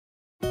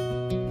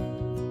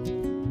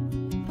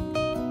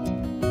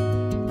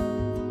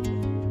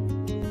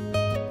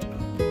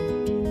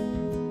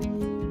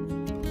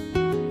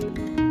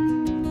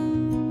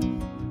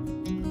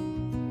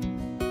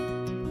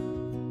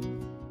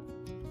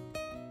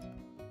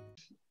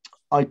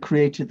I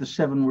created the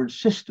 7-word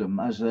system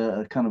as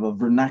a kind of a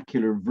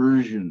vernacular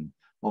version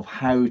of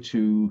how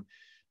to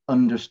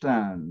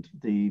understand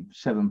the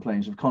 7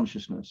 planes of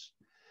consciousness.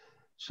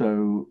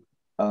 So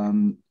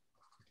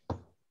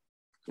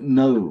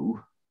no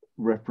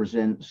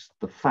represents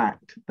the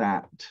fact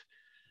that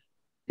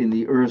in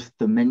the earth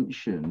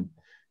dimension,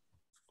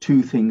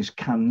 2 things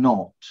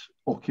cannot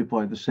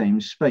occupy the same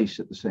space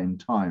at the same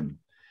time.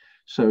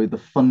 So the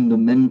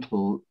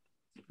fundamental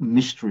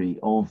mystery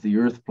of the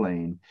earth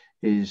plane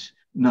is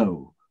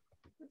no,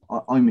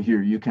 I'm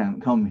here, you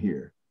can't come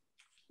here.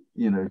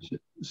 You know,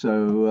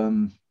 so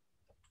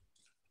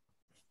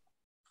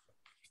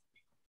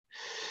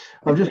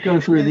I'm just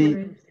going through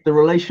the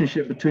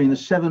relationship between the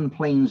 7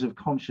 planes of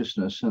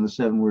consciousness and the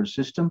 7-word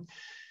system.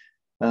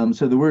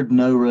 So the word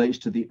no relates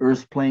to the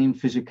earth plane,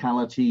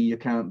 physicality, you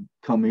can't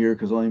come here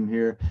because I'm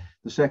here.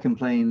 The second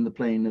plane, the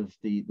plane of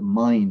the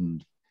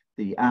mind,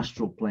 the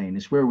astral plane,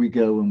 is where we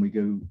go when we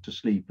go to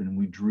sleep and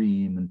we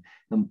dream,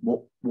 and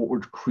what we're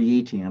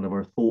creating out of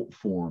our thought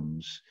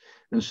forms.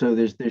 And so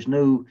there's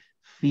no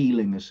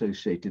feeling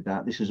associated with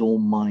that. This is all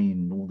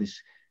mind, all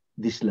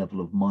this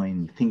level of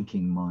mind,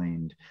 thinking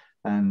mind.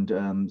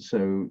 And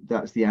so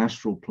that's the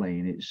astral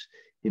plane. It's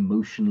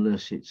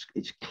emotionless,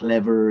 it's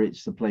clever,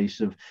 it's the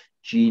place of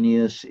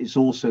genius. It's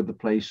also the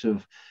place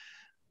of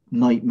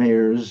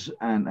nightmares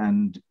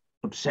and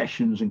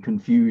obsessions and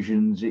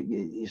confusions.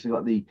 It's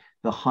got the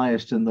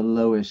highest and the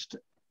lowest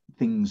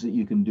things that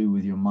you can do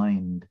with your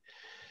mind.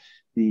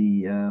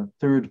 The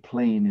third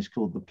plane is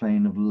called the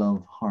plane of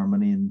love,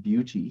 harmony, and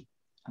beauty.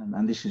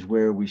 And this is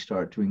where we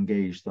start to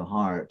engage the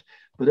heart,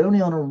 but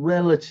only on a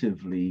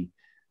relatively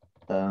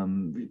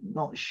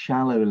not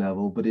shallow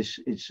level, but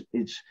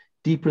it's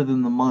deeper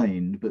than the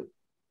mind. But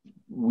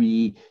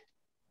we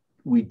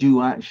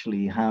do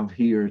actually have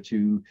here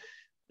to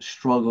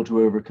struggle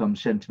to overcome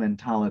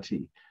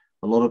sentimentality.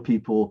 A lot of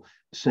people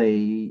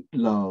say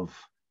love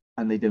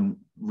and they don't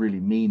really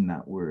mean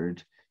that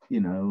word.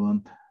 You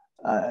know,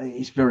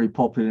 it's very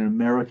popular in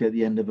America at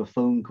the end of a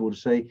phone call to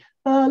say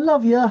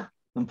love ya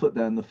and put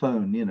down the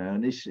phone, you know,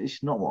 and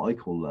it's not what I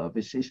call love.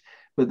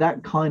 But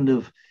that kind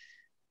of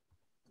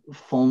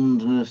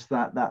fondness,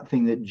 that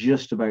thing that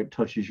just about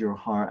touches your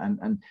heart,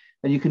 and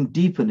you can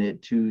deepen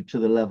it to the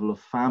level of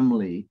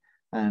family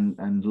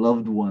and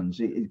loved ones.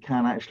 It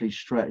can actually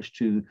stretch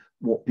to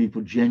what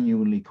people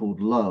genuinely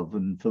called love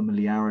and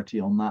familiarity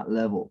on that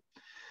level.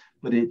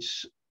 But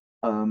it's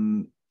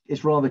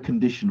rather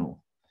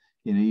conditional.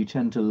 You know, you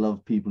tend to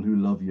love people who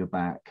love you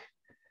back,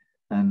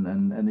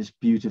 and it's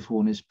beautiful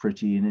and it's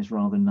pretty and it's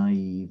rather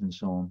naive and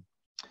so on.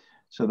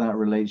 So that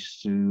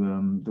relates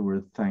to the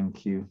word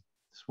thank you.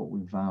 It's what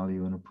we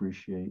value and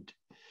appreciate,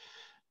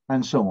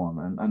 and so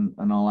on.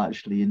 And I'll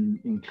actually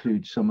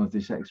include some of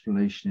this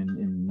explanation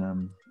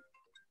in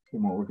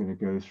what we're going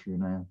to go through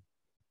now.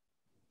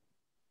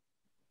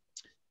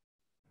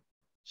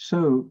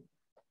 So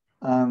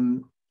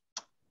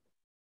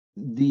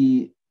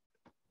the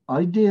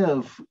idea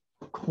of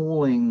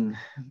calling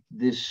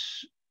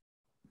this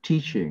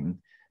teaching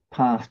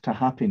Path to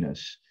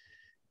Happiness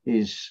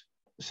is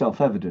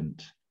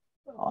self-evident.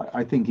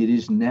 I think it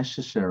is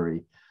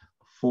necessary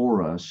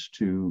for us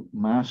to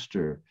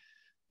master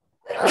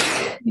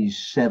these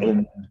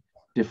 7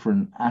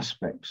 different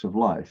aspects of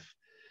life.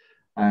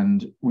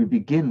 And we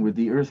begin with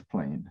the earth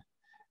plane.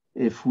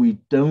 If we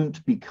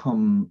don't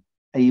become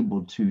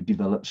able to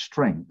develop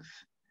strength,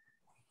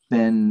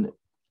 then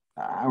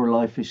our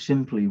life is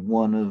simply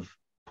one of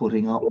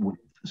putting up with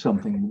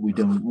something we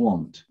don't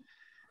want.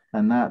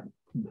 And that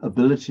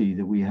ability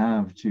that we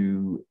have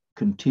to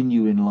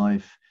continue in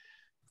life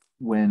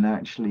when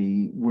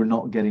actually we're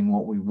not getting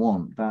what we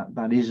want,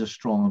 that is a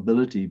strong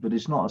ability, but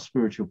it's not a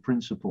spiritual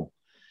principle.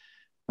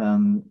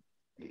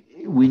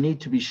 We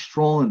need to be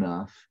strong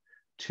enough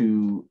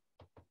to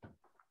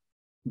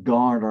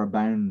guard our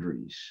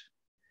boundaries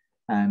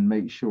and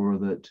make sure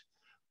that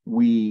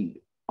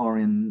we are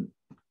in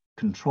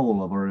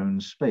control of our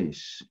own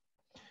space.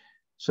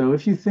 So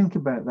if you think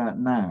about that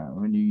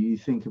now, and you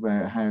think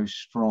about how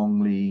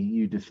strongly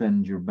you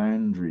defend your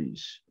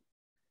boundaries,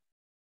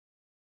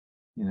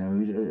 you know,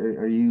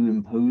 are you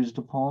imposed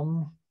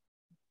upon?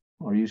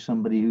 Are you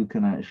somebody who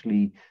can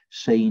actually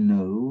say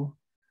no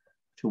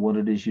to what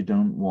it is you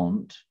don't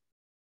want?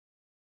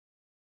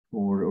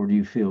 Or do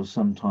you feel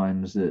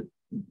sometimes that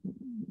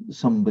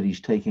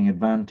somebody's taking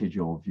advantage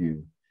of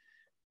you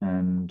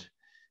and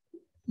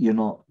you're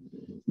not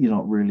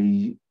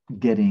really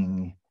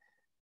getting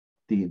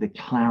the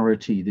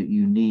clarity that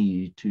you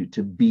need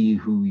to be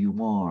who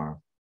you are?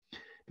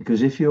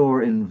 Because if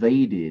you're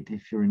invaded,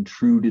 if you're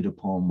intruded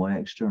upon by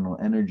external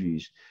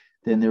energies,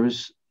 then there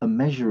is a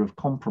measure of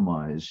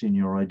compromise in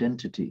your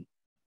identity.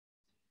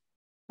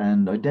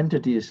 And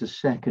identity is the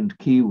second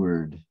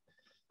keyword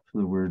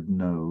for the word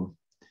no.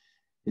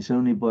 It's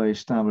only by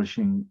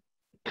establishing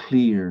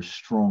clear,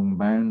 strong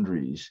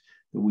boundaries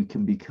that we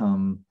can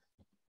become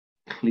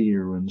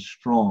clear and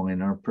strong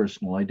in our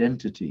personal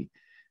identity.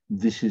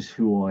 This is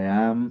who I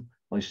am.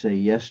 I say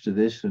yes to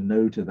this and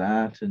no to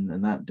that,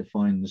 and that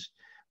defines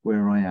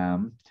where I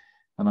am.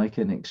 and I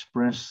can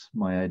express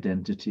my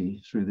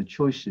identity through the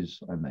choices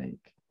I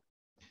make.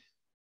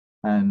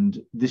 And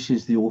this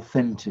is the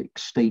authentic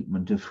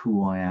statement of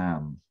who I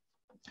am.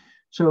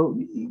 So,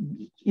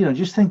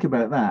 just think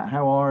about that.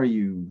 How are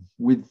you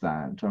with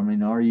that? I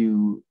mean, are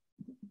you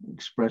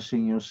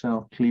expressing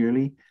yourself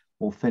clearly,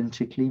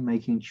 authentically,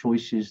 making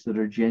choices that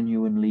are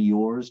genuinely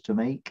yours to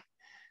make,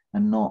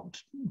 and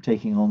not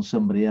taking on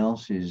somebody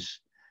else's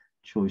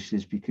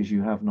choices because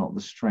you have not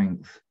the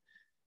strength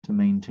to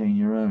maintain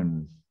your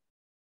own?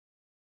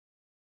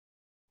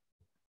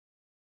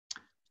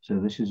 So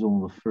this is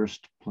all the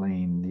first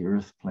plane, the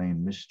earth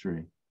plane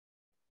mystery.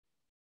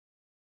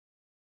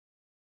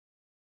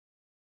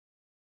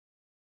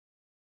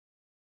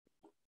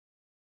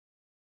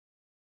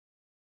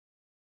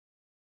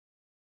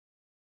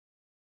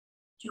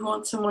 Do you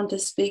want someone to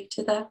speak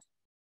to that?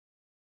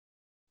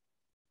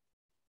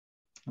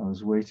 I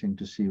was waiting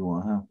to see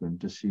what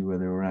happened, to see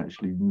whether we're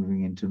actually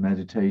moving into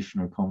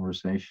meditation or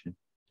conversation.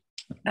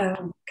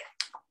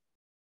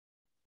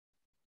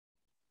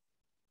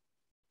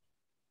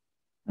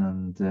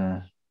 And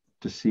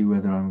to see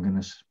whether I'm going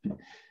to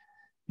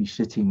be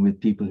sitting with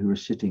people who are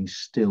sitting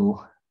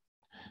still,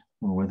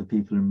 or whether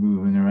people are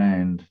moving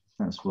around.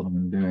 That's what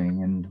I'm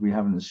doing, and we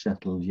haven't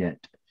settled yet.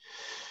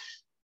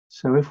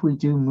 So if we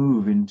do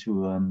move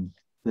into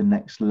the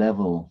next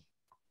level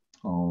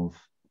of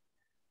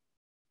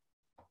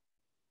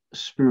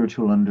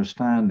spiritual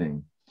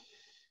understanding,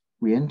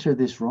 we enter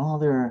this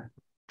rather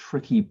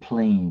tricky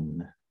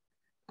plane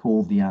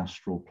called the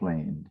astral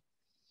plane.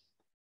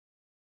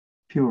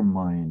 Pure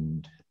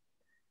mind,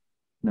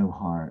 no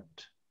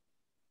heart.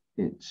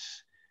 It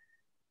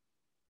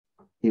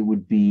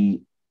would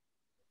be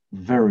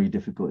very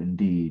difficult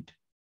indeed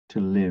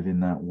to live in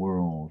that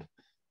world,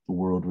 the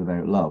world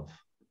without love.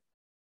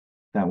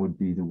 That would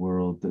be the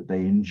world that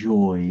they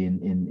enjoy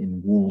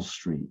in Wall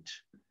Street,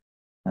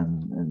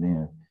 and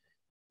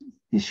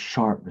this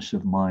sharpness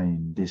of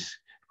mind, this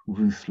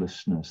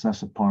ruthlessness.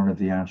 That's a part of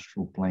the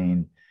astral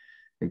plane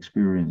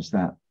experience,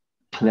 that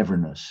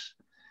cleverness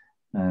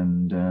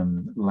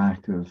and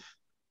lack of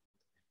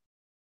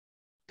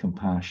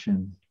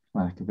compassion,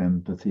 lack of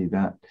empathy.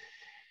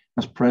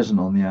 That's present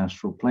on the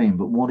astral plane.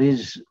 But what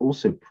is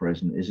also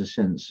present is a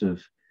sense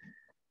of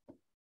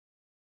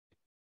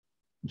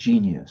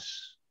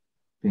genius,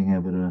 being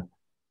able to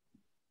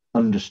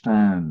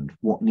understand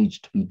what needs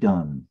to be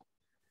done.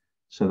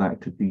 So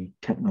that could be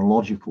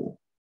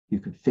technological. You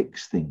could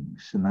fix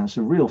things, and that's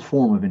a real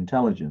form of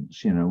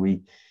intelligence.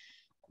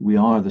 We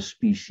are the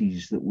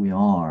species that we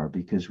are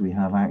because we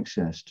have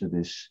access to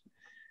this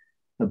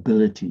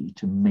ability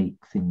to make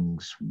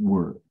things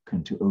work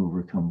and to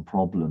overcome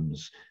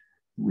problems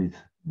with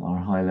our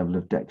high level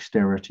of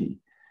dexterity,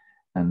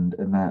 and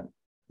that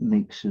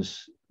makes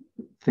us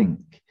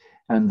think.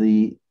 And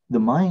the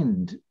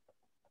mind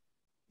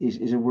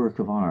is a work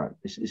of art.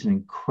 It's an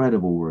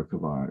incredible work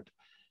of art.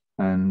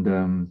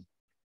 And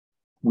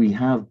we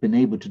have been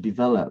able to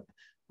develop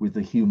with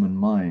the human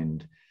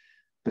mind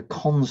the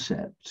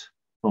concept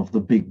of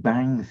the Big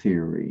Bang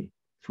Theory,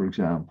 for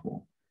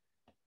example.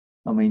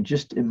 I mean,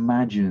 just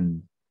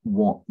imagine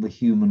what the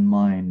human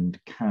mind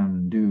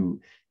can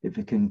do if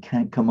it can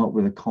come up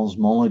with a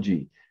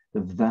cosmology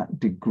of that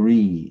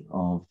degree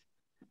of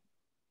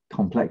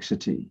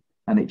complexity,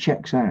 and it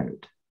checks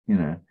out,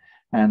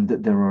 and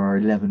that there are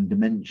 11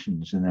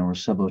 dimensions and there are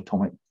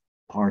subatomic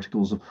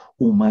particles of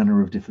all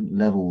manner of different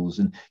levels.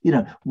 And,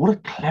 what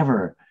a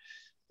clever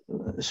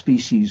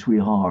species we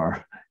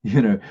are.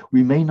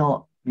 We may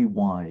not be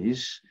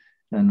wise,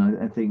 and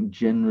I think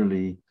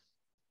generally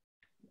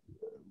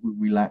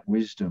we lack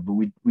wisdom,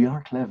 but we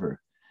are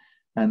clever.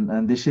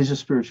 And this is a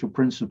spiritual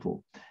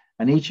principle.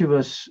 And each of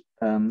us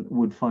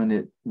would find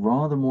it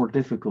rather more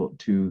difficult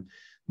to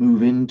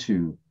move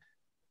into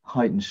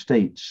heightened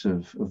states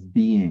of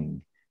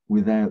being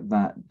without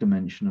that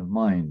dimension of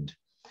mind.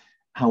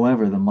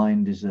 However, the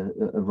mind is a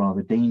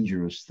rather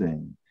dangerous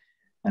thing,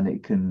 and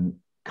it can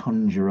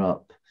conjure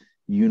up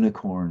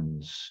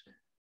unicorns,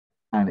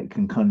 and it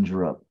can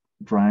conjure up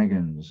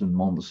dragons and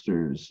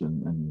monsters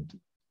and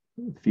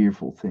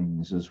fearful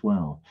things as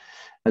well.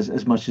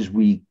 As much as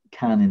we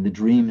can in the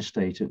dream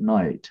state at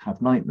night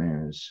have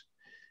nightmares.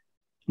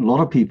 A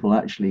lot of people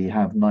actually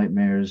have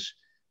nightmares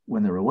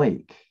when they're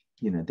awake.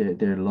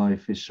 Their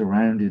life is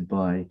surrounded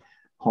by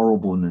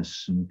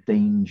horribleness and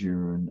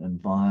danger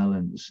and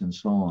violence and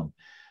so on.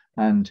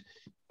 And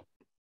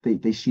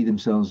they see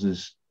themselves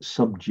as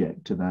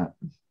subject to that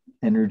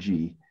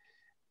energy.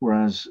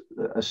 Whereas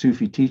a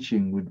Sufi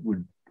teaching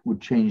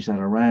would change that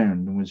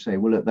around and would say,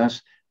 well, look,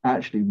 that's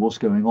actually what's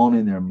going on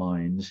in their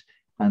minds,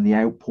 and the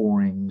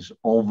outpourings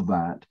of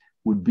that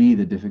would be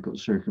the difficult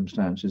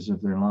circumstances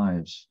of their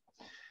lives.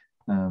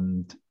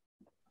 And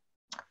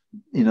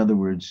in other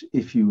words,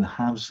 if you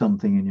have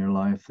something in your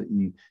life that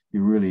you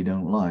really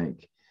don't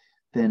like,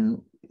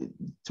 then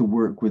to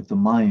work with the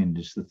mind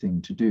is the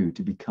thing to do,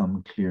 to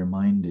become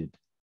clear-minded.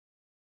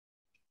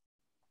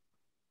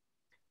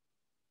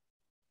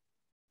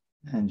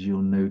 And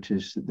you'll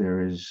notice that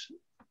there is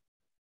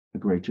a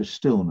greater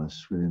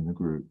stillness within the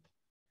group.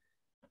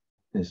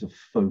 there's a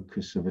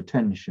focus of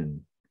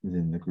attention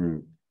within the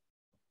group.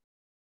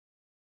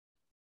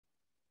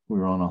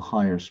 We're on a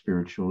higher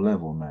spiritual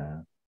level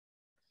now.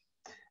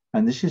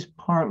 And this is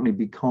partly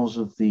because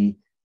of the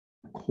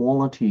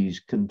qualities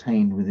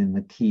contained within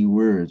the key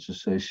words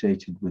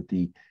associated with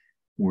the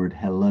word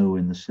hello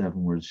in the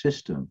 7-word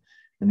system.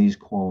 And these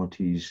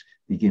qualities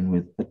begin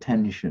with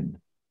attention.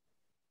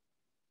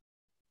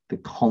 The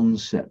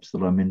concepts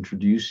that I'm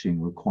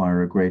introducing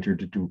require a greater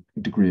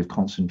degree of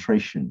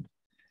concentration.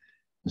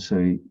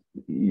 So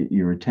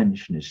your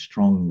attention is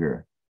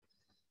stronger,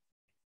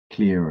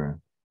 clearer,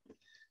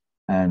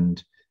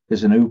 and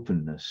there's an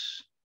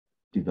openness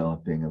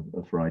developing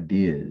of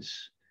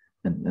ideas,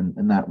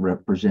 and that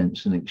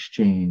represents an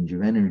exchange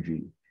of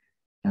energy.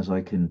 As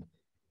I can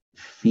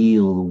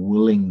feel the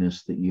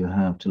willingness that you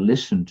have to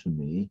listen to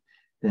me,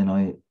 then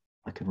I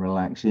can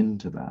relax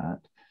into that.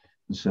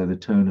 And so the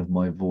tone of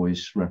my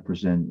voice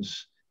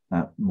represents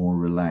that more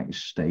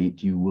relaxed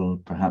state. You will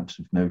perhaps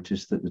have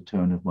noticed that the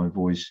tone of my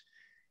voice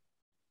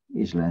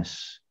is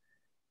less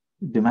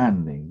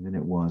demanding than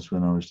it was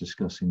when I was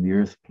discussing the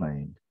earth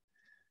plane.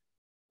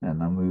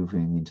 And I'm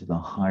moving into the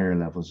higher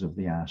levels of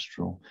the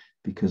astral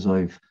because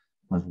I've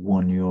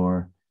won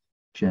your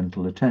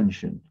gentle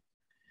attention.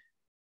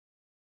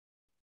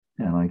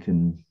 And I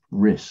can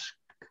risk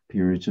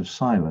periods of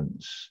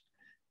silence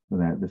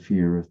without the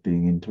fear of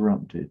being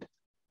interrupted.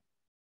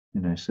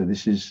 So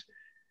this is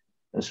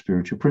a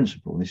spiritual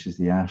principle. This is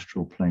the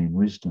astral plane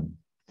wisdom.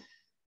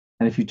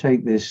 And if you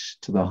take this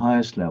to the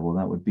highest level,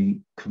 that would be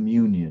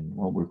communion,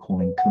 what we're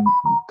calling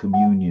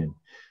communion,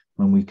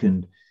 when we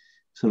can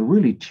sort of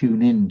really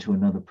tune in to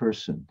another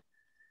person.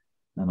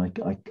 And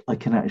I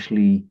can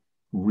actually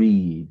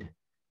read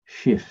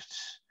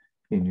shifts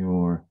in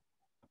your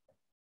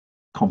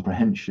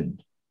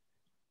comprehension.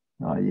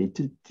 It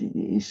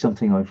is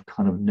something I've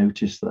kind of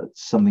noticed, that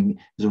something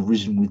has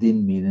arisen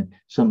within me, then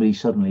somebody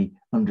suddenly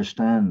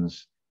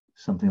understands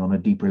something on a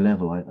deeper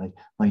level.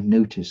 I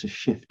notice a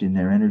shift in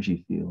their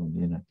energy field,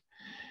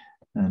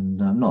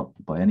 and I'm not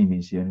by any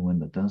means the only one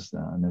that does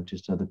that. I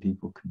noticed other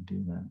people can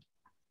do that.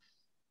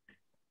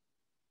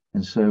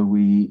 And so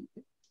we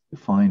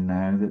find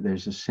now that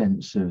there's a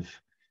sense of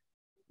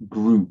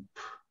group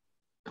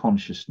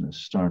consciousness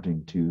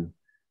starting to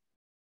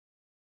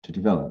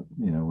develop.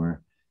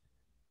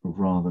 We're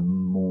rather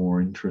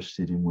more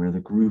interested in where the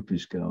group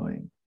is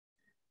going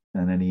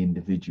than any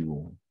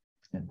individual,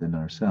 than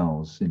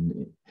ourselves.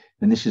 And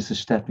this is the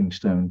stepping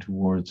stone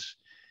towards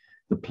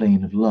the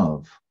plane of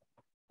love,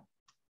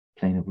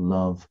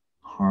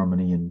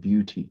 harmony, and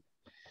beauty.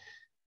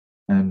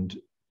 And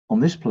on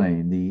this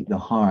plane, the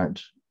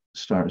heart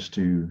starts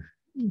to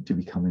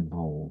become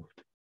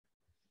involved.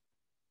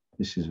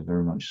 This is a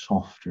very much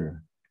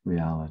softer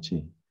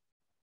reality.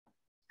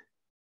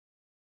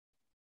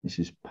 This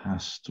is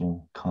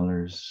pastel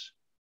colors,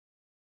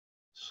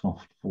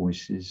 soft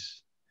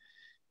voices.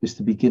 It's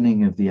the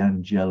beginning of the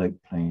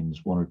angelic planes,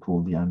 what are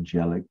called the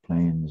angelic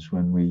planes,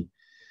 when we're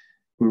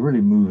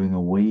really moving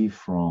away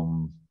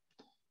from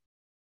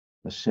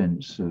a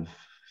sense of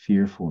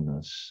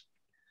fearfulness,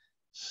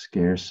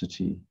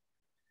 scarcity,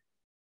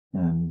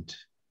 and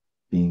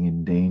being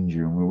in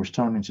danger. And we're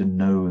starting to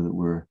know that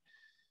we're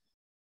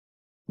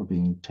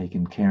being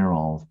taken care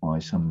of by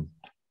some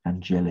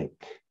angelic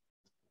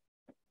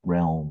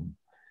realm,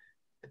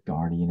 the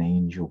guardian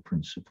angel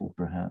principle,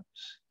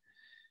 perhaps.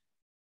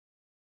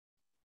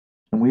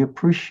 And we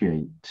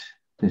appreciate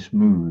this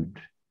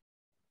mood.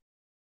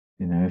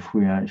 If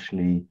we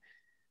actually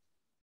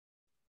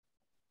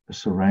are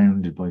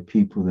surrounded by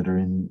people that are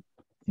in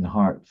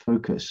heart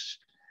focus,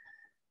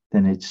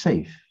 then it's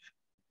safe.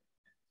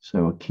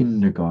 So a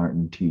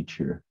kindergarten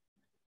teacher,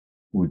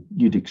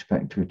 you'd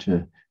expect her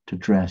to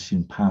dress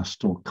in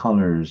pastel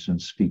colors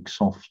and speak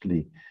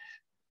softly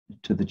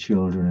to the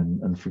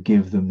children and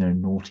forgive them their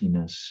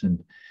naughtiness.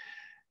 And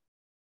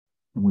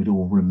we'd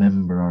all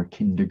remember our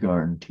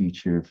kindergarten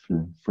teacher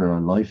for our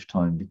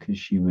lifetime, because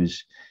she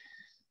was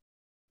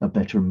a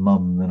better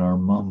mum than our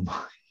mum,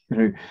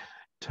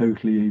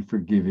 totally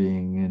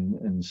forgiving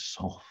and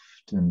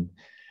soft and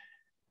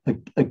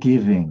a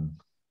giving.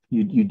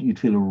 You'd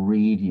feel a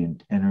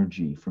radiant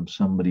energy from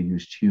somebody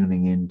who's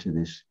tuning into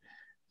this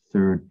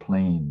third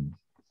plane.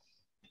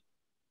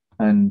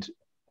 And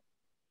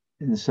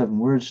in the 7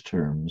 words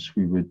terms,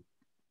 we would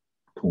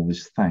call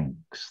this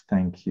thanks,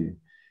 thank you.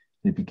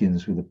 It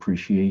begins with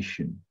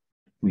appreciation.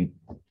 We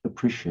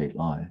appreciate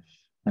life,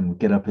 and we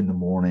get up in the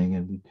morning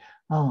and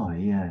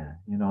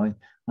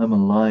I'm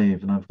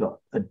alive, and I've got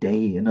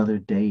another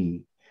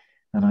day,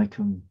 and I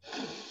can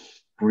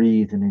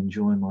breathe and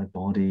enjoy my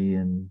body,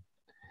 and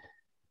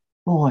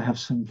I have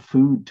some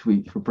food to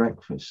eat for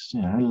breakfast.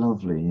 How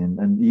lovely.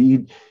 And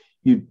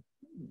you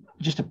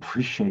just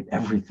appreciate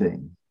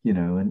everything,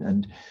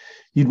 and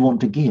you'd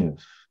want to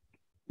give.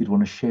 You'd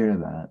want to share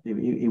that.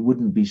 It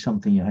wouldn't be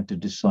something you had to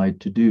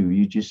decide to do.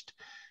 You just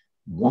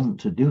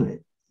want to do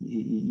it.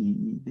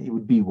 It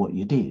would be what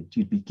you did.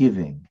 You'd be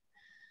giving.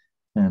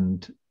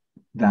 And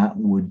that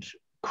would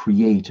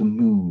create a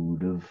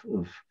mood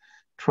of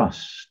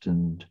trust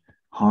and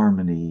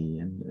harmony,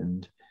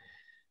 and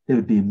there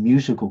would be a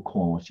musical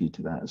quality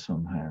to that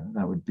somehow.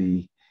 That would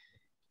be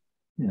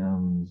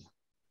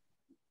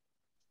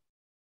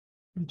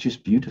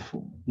just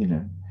beautiful, you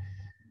know.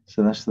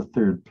 So that's the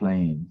third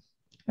plane,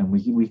 and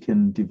we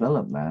can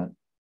develop that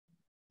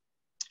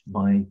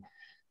by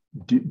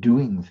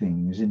doing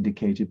things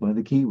indicated by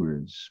the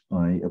keywords,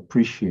 by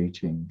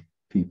appreciating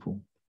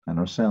people and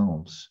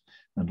ourselves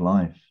and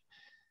life,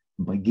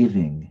 and by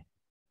giving,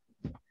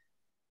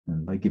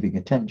 and by giving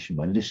attention,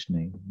 by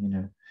listening, you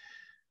know,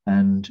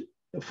 and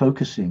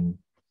focusing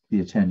the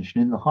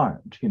attention in the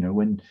heart. You know,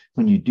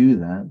 when you do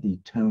that, the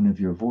tone of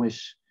your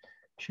voice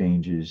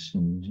changes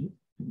and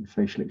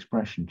facial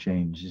expression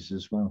changes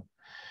as well,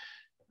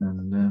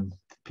 and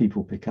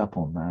people pick up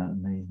on that,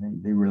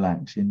 and they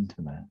relax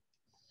into that.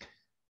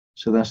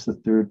 So that's the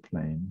third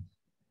plane.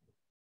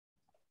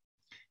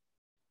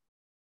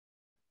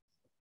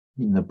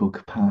 In the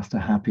book Path to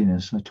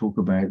Happiness, I talk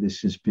about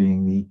this as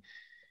being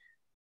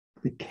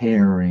the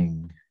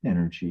caring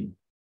energy.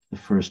 The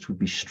first would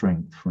be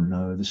strength for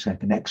no, the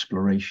second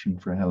exploration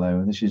for hello,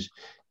 and this is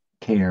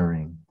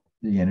caring,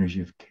 the energy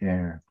of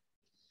care.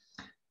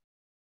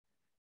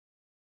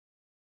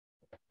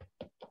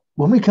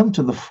 When we come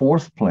to the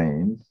fourth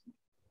plane,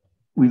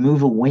 we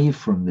move away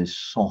from this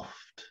soft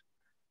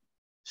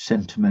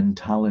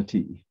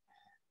sentimentality,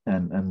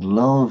 and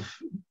love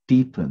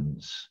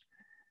deepens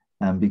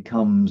and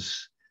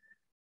becomes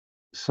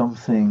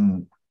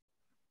something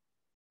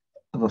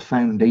of a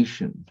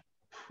foundation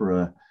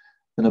for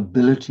an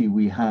ability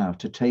we have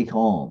to take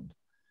on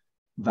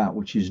that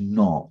which is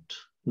not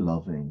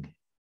loving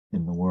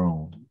in the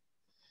world.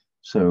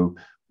 So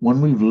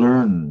when we've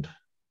learned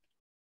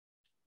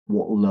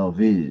what love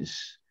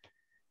is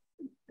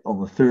on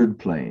the third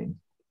plane,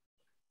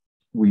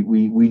 we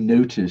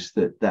notice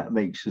that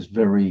makes us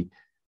very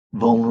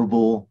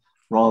vulnerable,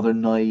 rather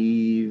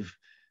naive,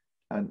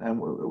 and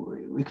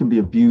we can be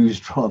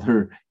abused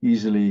rather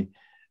easily.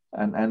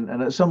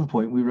 And at some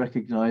point we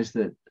recognize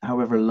that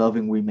however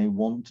loving we may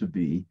want to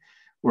be,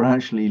 we're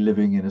actually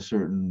living in a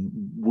certain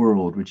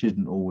world which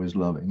isn't always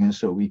loving. And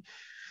so we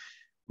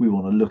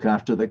want to look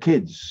after the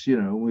kids, you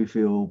know, we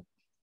feel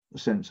a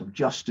sense of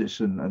justice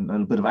and a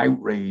bit of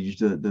outrage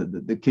that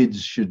the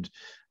kids should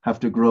have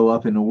to grow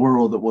up in a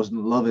world that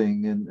wasn't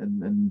loving,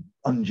 and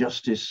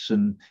injustice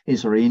and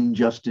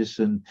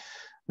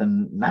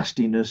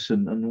nastiness,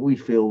 and we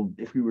feel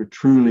if we were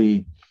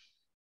truly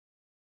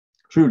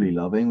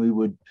loving, we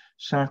would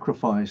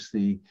sacrifice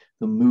the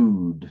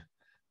mood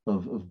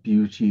of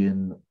beauty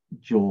and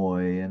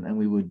joy, and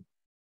we would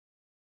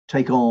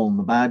take on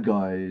the bad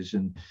guys,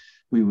 and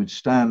we would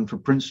stand for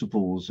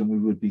principles, and we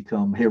would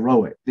become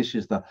heroic. This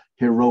is the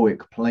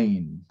heroic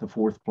plane, the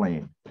fourth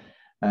plane.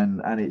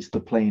 And it's the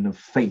plane of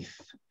faith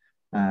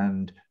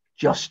and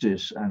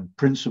justice and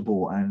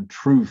principle and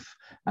truth,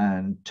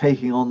 and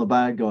taking on the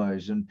bad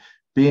guys and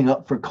being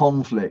up for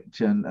conflict,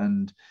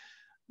 and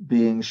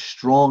being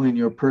strong in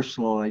your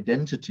personal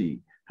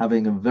identity,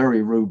 having a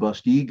very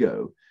robust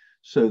ego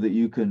so that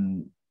you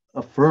can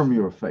affirm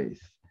your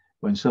faith.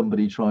 When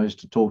somebody tries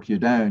to talk you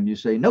down, you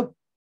say, nope,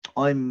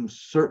 I'm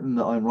certain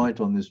that I'm right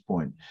on this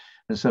point.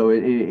 And so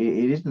it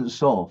isn't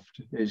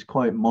soft. It's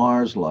quite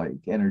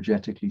Mars-like,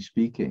 energetically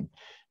speaking.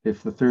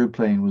 If the third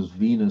plane was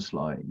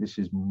Venus-like, this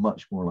is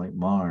much more like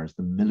Mars.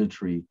 The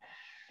military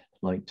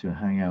like to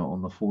hang out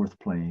on the fourth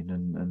plane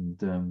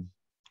and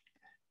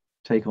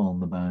take on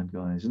the bad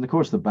guys. And of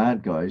course, the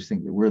bad guys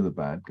think that we're the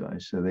bad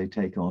guys, so they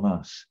take on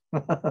us.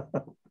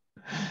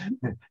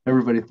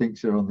 Everybody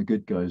thinks they're on the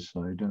good guys'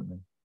 side, don't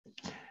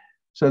they?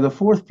 So the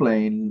fourth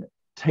plane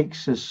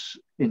takes us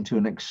into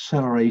an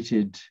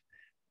accelerated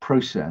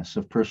process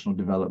of personal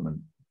development.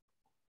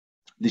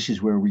 This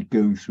is where we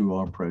go through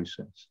our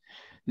process.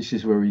 This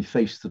is where we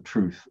face the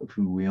truth of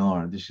who we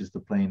are. This is the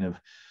plane of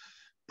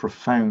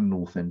profound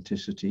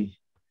authenticity.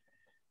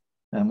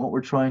 And what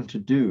we're trying to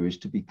do is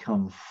to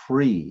become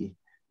free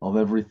of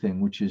everything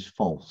which is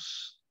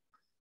false.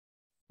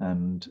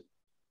 And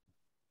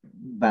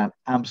that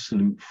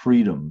absolute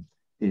freedom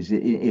is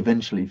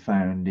eventually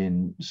found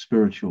in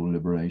spiritual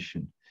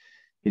liberation.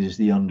 It is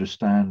the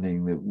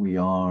understanding that we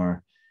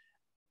are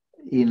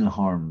in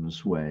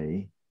harm's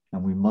way,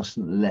 and we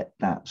mustn't let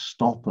that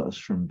stop us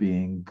from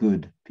being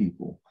good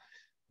people.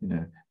 You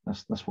know,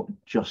 that's what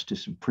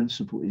justice and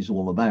principle is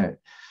all about.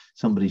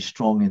 Somebody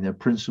strong in their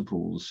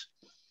principles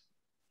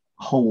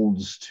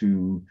holds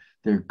to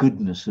their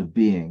goodness of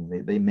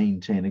being. They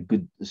maintain a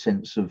good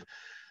sense of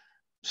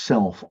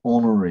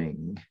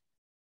self-honoring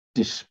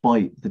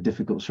despite the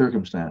difficult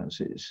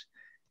circumstances.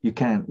 You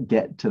can't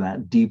get to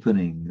that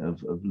deepening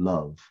of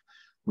love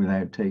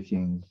without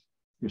taking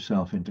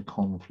yourself into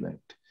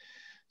conflict.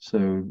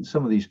 So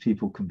some of these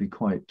people can be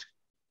quite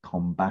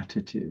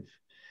combative.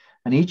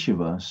 And each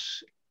of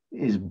us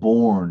is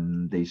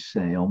born, they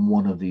say, on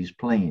one of these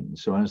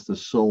planes. So as the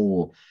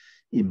soul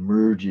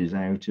emerges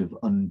out of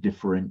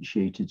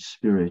undifferentiated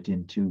spirit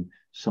into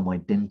some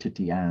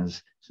identity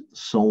as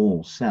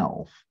soul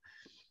self,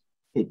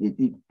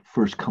 it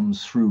first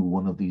comes through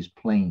one of these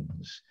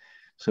planes.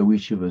 So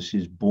each of us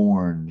is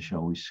born,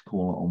 shall we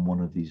call it, on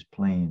one of these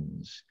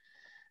planes.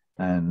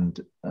 And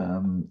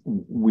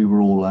we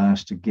were all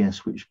asked to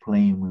guess which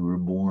plane we were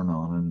born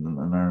on. And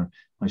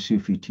my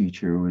Sufi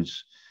teacher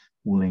was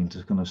willing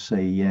to kind of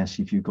say yes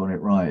if you got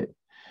it right.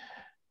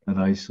 And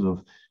I sort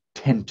of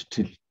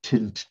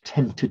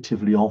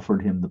tentatively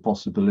offered him the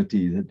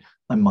possibility that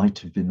I might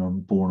have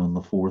been born on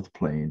the fourth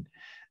plane.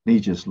 And he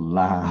just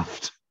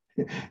laughed.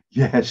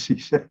 Yes, he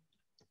said.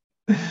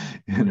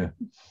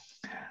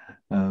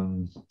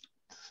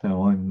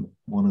 So I'm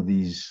one of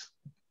these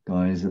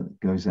guys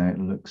that goes out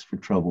and looks for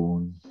trouble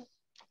and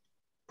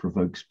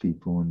provokes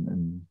people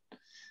and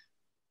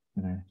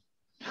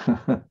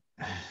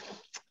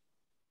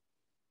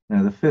Now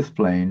the fifth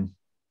plane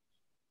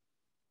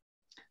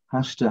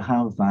has to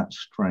have that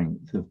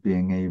strength of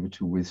being able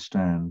to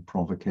withstand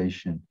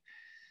provocation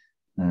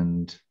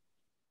and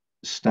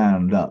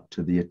stand up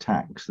to the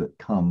attacks that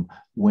come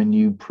when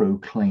you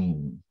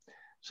proclaim.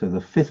 So the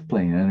fifth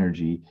plane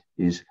energy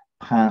is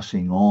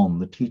passing on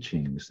the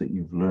teachings that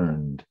you've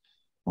learned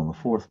on the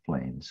fourth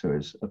plane. So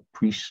it's a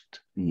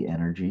priestly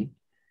energy.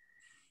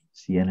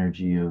 It's the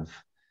energy of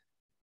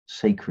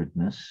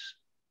sacredness,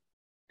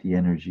 the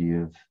energy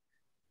of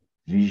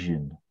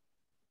vision,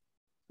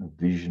 of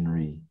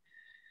visionary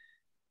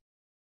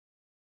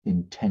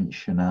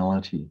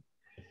intentionality.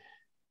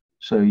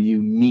 So you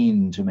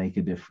mean to make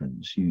a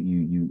difference.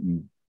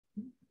 You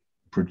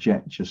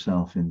project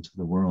yourself into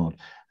the world.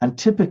 And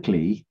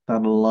typically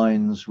that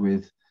aligns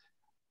with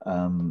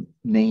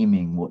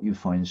naming what you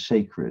find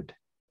sacred.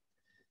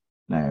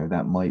 Now,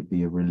 that might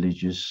be a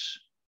religious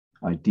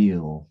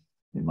ideal.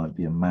 It might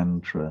be a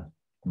mantra.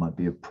 It might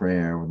be a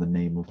prayer or the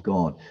name of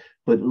God.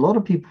 But a lot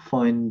of people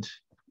find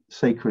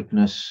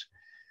sacredness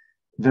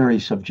very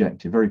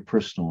subjective, very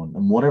personal.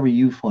 And whatever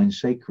you find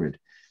sacred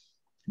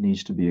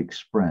needs to be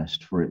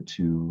expressed for it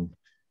to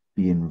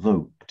be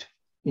invoked,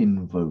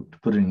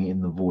 putting it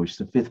in the voice.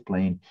 The fifth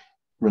plane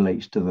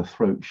relates to the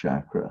throat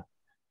chakra.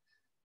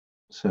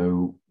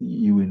 So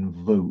you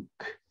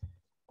invoke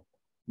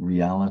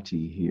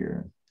reality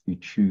here. You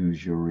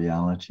choose your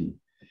reality,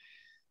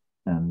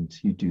 and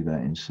you do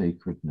that in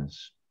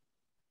sacredness.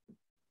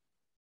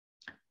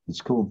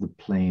 It's called the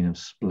plane of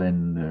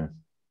splendor.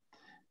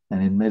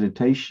 And in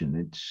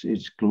meditation,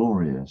 it's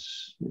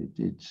glorious.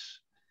 It's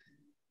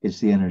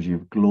the energy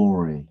of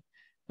glory.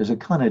 There's a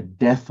kind of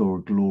death or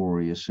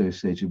glory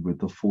associated with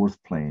the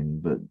fourth plane,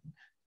 but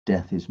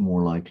death is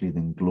more likely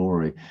than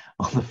glory.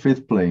 On the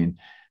fifth plane,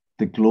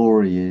 the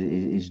glory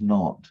is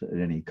not at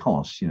any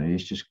cost.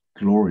 It's just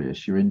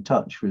glorious. You're in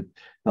touch with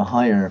the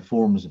higher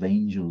forms of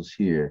angels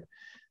here.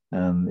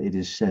 It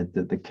is said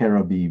that the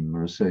cherubim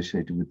are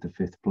associated with the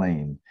fifth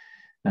plane,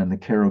 and the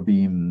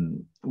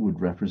cherubim would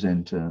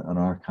represent an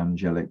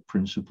archangelic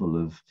principle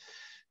of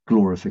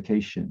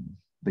glorification.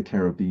 The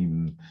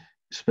cherubim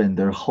spend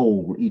their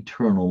whole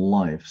eternal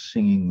life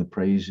singing the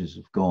praises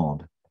of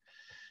God.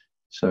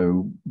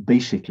 So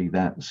basically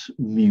that's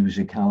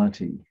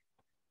musicality.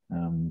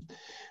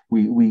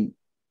 We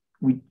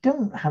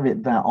don't have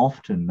it that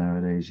often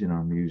nowadays in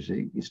our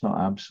music. It's not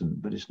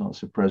absent, but it's not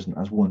so present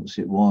as once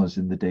it was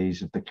in the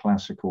days of the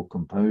classical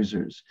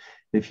composers.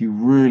 If you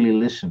really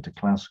listen to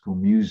classical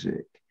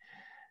music,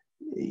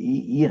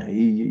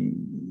 you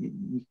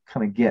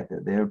kind of get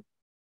that they're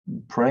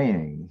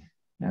praying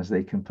as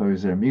they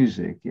compose their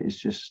music.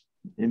 It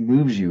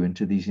moves you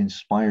into these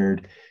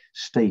inspired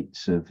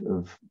states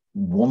of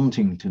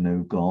wanting to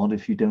know God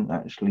if you don't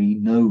actually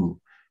know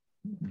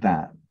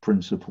that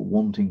principle,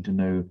 wanting to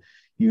know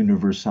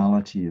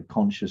universality of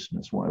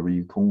consciousness, whatever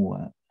you call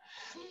that,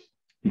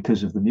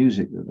 because of the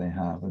music that they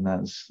have. And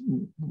that's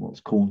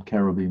what's called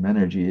cherubim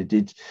energy.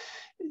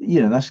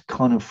 That's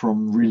kind of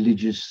from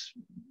religious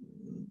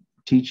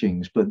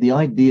teachings, but the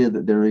idea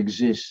that there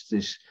exists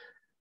this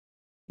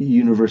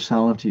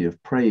universality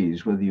of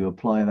praise, whether you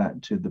apply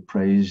that to the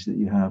praise that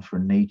you have for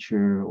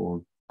nature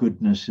or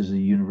goodness as a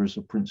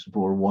universal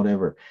principle or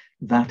whatever,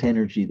 that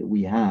energy that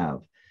we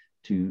have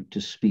to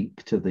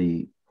speak to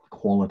the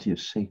quality of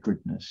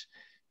sacredness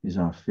is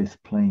our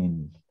fifth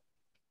plane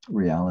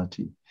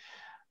reality.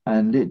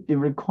 And it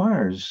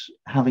requires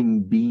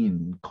having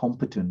been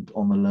competent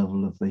on the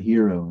level of the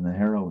hero and the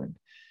heroine.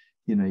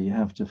 You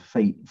have to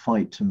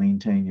fight to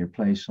maintain your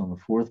place on the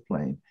fourth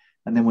plane.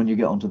 And then when you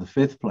get onto the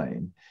fifth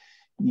plane,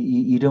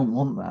 you don't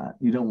want that.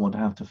 You don't want to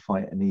have to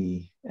fight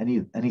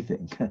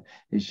anything.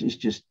 It's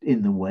just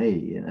in the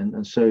way.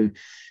 And so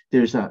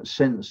there's that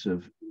sense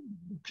of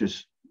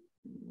just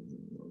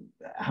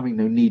having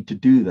no need to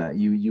do that.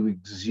 You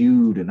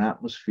exude an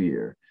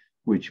atmosphere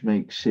which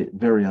makes it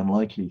very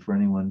unlikely for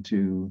anyone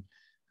to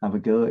have a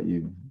go at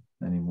you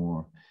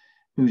anymore.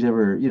 Who's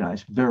ever,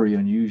 it's very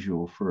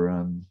unusual for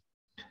a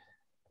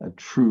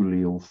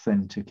truly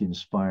authentic,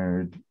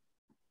 inspired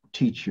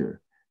teacher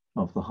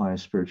of the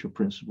highest spiritual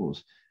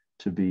principles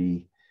to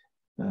be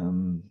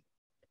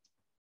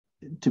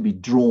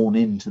drawn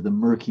into the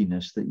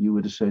murkiness that you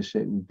would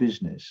associate with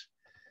business.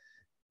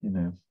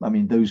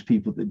 Those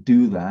people that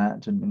do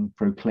that and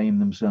proclaim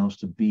themselves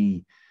to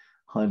be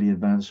highly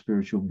advanced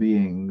spiritual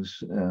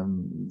beings,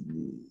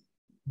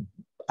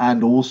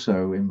 and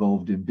also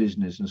involved in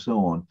business and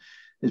so on,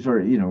 is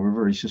very, we're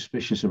very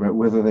suspicious about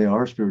whether they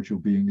are spiritual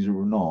beings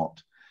or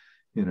not.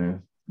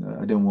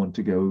 I don't want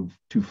to go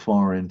too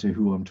far into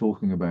who I'm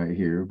talking about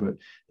here, but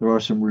there are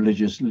some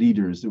religious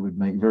leaders that would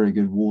make very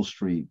good Wall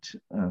Street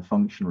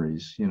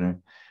functionaries.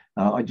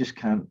 I just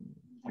I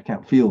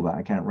can't feel that.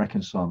 I can't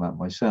reconcile that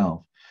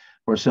myself.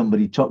 Or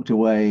somebody tucked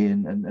away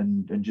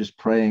and just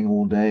praying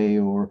all day,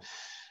 or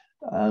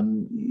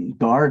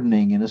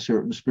gardening in a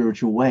certain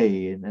spiritual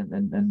way,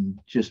 and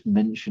just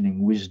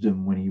mentioning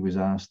wisdom when he was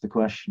asked the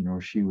question,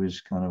 or she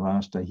was kind of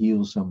asked to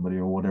heal somebody,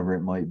 or whatever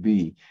it might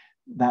be.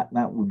 That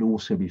would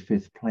also be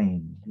fifth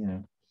plane,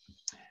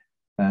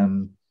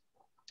 and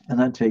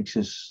that takes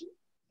us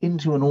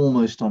into an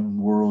almost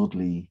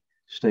unworldly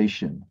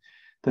station.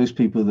 Those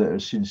people that are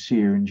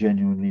sincere and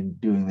genuinely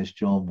doing this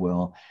job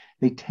well,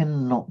 they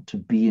tend not to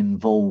be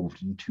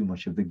involved in too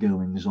much of the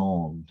goings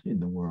on in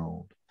the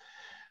world.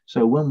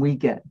 So when we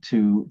get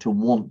to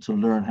want to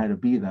learn how to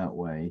be that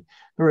way,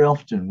 very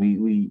often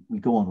we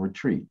go on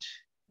retreat.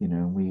 We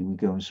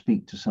go and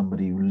speak to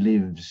somebody who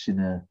lives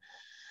in a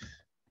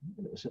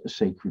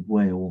sacred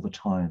way all the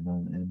time,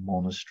 in a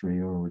monastery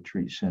or a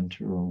retreat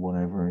center or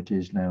whatever it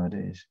is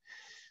nowadays.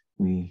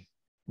 We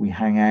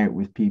hang out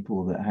with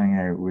people that hang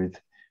out with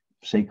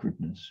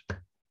sacredness.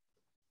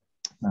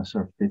 That's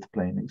our fifth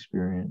plane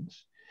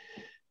experience.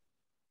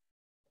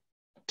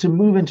 To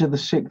move into the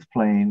sixth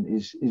plane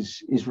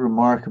is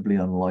remarkably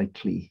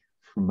unlikely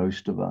for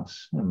most of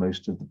us and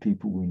most of the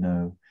people we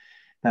know.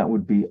 That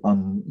would be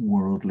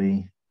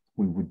unworldly.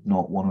 We would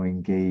not want to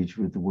engage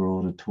with the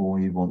world at all.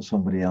 You'd want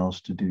somebody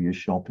else to do your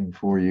shopping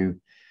for you.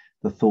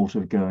 The thought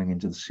of going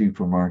into the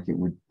supermarket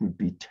would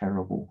be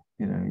terrible.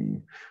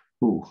 You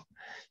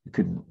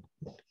couldn't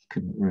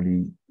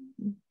really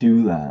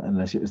do that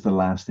unless it was the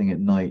last thing at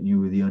night and you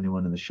were the only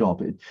one in the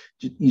shop.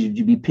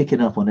 You'd be picking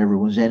up on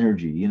everyone's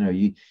energy.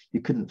 You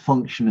couldn't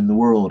function in the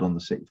world on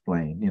the sixth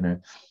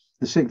plane.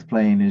 The sixth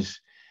plane is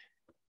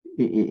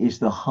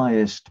the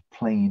highest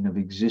plane of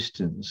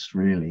existence,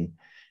 really.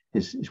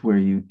 Is where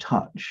you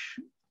touch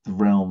the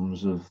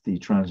realms of the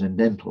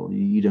transcendental.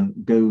 You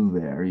don't go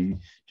there, you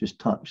just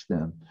touch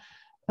them.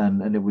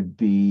 And it would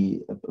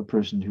be a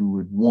person who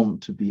would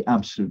want to be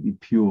absolutely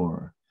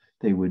pure.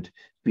 They would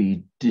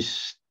be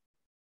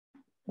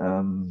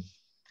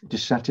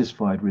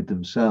dissatisfied with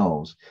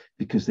themselves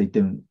because they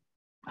don't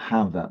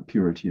have that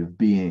purity of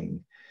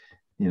being.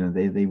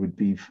 They would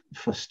be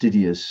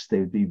fastidious. They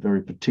would be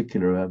very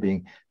particular about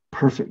being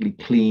perfectly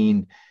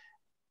clean,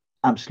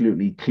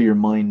 absolutely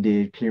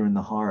clear-minded, clear in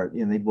the heart.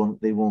 They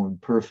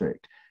want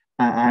perfect,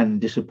 and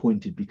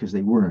disappointed because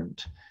they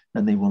weren't,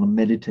 and they want to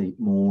meditate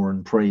more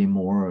and pray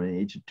more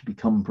to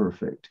become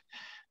perfect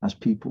as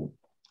people.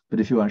 But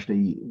if you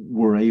actually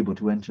were able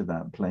to enter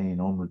that plane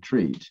on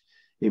retreat,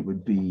 it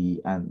would be,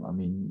 and I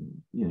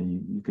mean,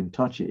 you can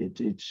touch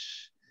it.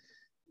 It's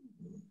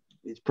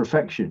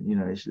perfection.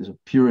 It's a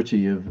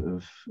purity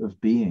of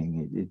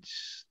being.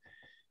 It's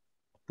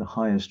the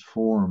highest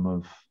form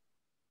of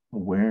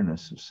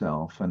awareness of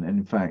self, and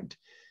in fact,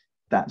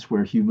 that's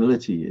where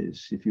humility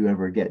is. If you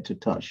ever get to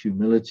touch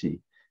humility,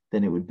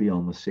 then it would be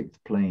on the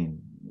sixth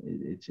plane.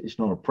 It's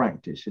not a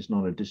practice. It's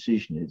not a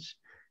decision. It's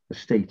a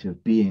state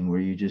of being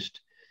where you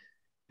just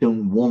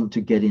don't want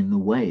to get in the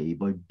way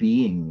by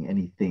being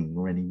anything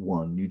or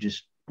anyone. You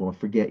just want to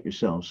forget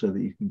yourself so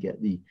that you can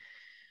get the,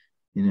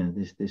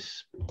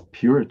 this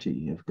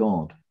purity of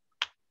God.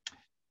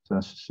 So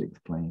that's the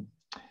sixth plane.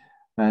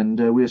 And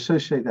we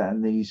associate that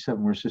in the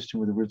seven-word system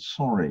with the word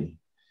sorry.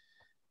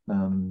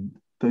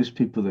 Those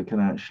people that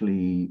can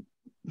actually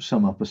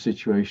sum up a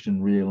situation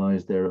and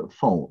realize they're at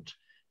fault,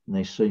 and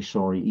they say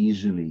sorry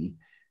easily,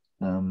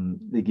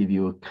 they give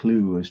you a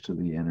clue as to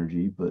the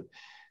energy. But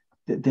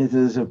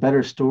there's a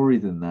better story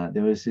than that.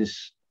 There was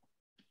this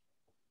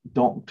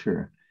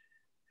doctor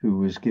who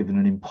was given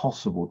an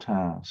impossible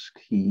task.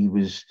 He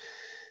was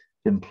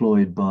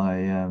employed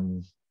by,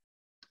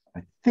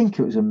 I think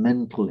it was a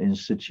mental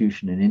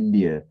institution in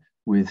India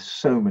with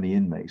so many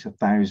inmates,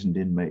 1,000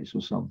 inmates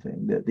or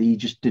something, that he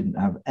just didn't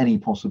have any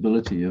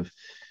possibility of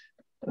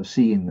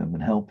seeing them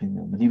and helping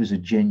them. And he was a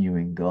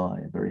genuine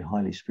guy, a very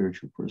highly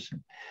spiritual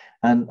person.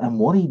 And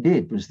what he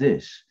did was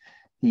this.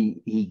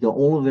 He got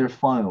all of their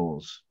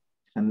files,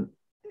 and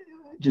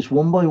just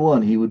one by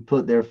one, he would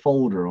put their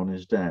folder on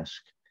his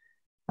desk,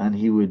 and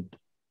he would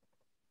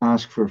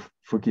ask for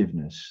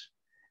forgiveness.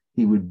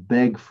 He would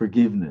beg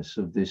forgiveness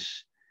of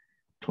this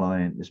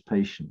client, this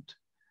patient,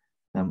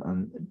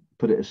 and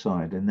put it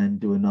aside, and then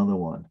do another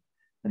one.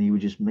 And he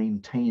would just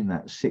maintain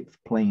that sixth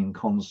plane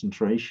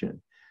concentration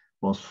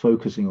whilst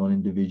focusing on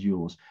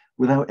individuals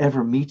without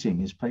ever meeting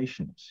his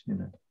patients,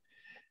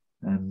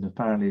 And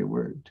apparently it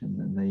worked, and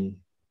then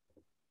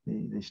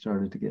they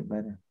started to get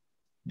better.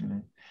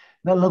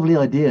 That lovely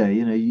idea,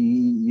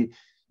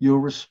 you're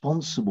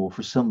responsible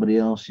for somebody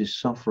else's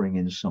suffering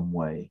in some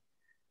way.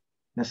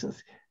 That's a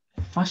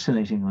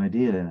fascinating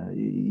idea,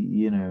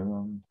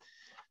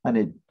 and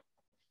it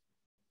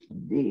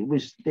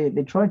was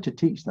they tried to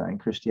teach that in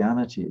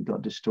Christianity. It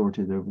got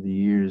distorted over the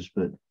years,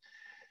 but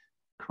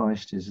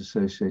Christ is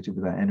associated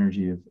with that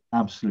energy of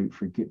absolute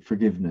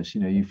forgiveness.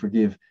 You know, you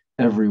forgive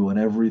everyone,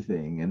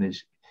 everything, and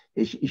it's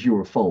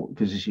your fault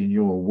because it's in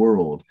your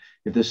world.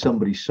 If there's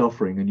somebody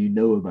suffering and you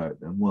know about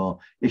them, well,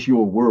 it's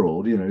your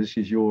world. You know, this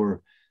is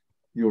your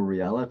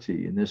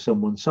reality, and there's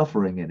someone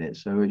suffering in it,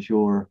 so it's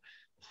your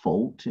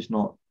fault. It's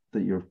not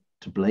that you're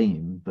to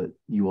blame, but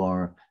you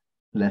are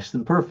less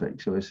than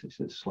perfect, so it's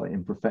a slight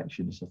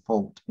imperfection. It's a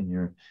fault in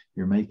your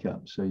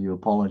makeup, so you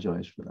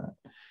apologize for that.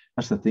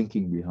 That's the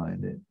thinking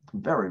behind it.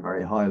 Very,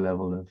 very high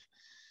level of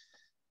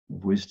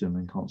wisdom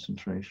and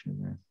concentration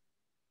there.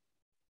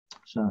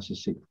 So that's the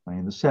sixth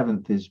plane. The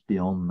seventh is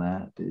beyond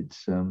that.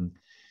 It's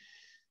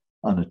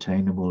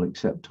unattainable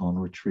except on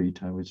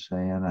retreat, I would say,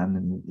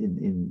 and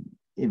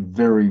in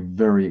very,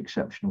 very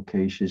exceptional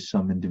cases,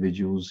 some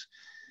individuals,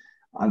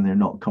 and they're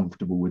not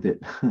comfortable with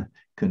it,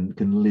 can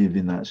live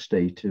in that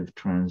state of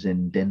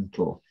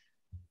transcendental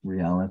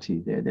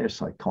reality. They're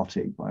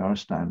psychotic by our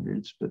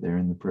standards, but they're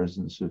in the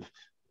presence of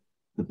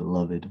the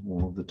beloved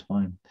all of the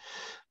time.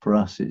 For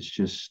us, it's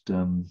just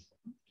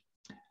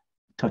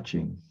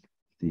touching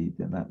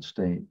that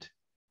state,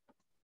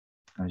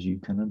 as you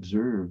can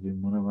observe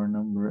in one of our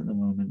number at the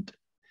moment.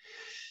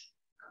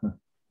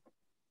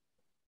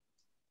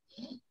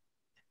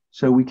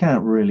 So we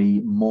can't really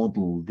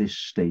model this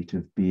state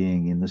of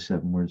being in the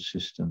seven-word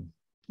system.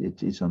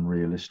 It's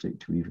unrealistic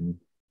to even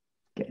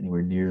get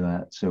anywhere near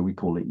that. So we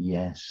call it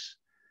yes.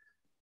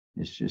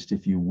 It's just,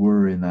 if you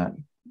were in that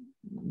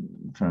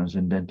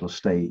transcendental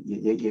state,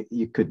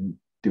 you couldn't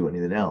do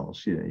anything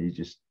else. You know, you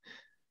just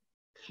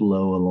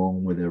flow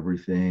along with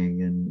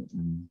everything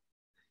and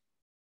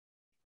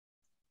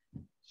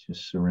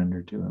just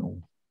surrender to it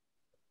all.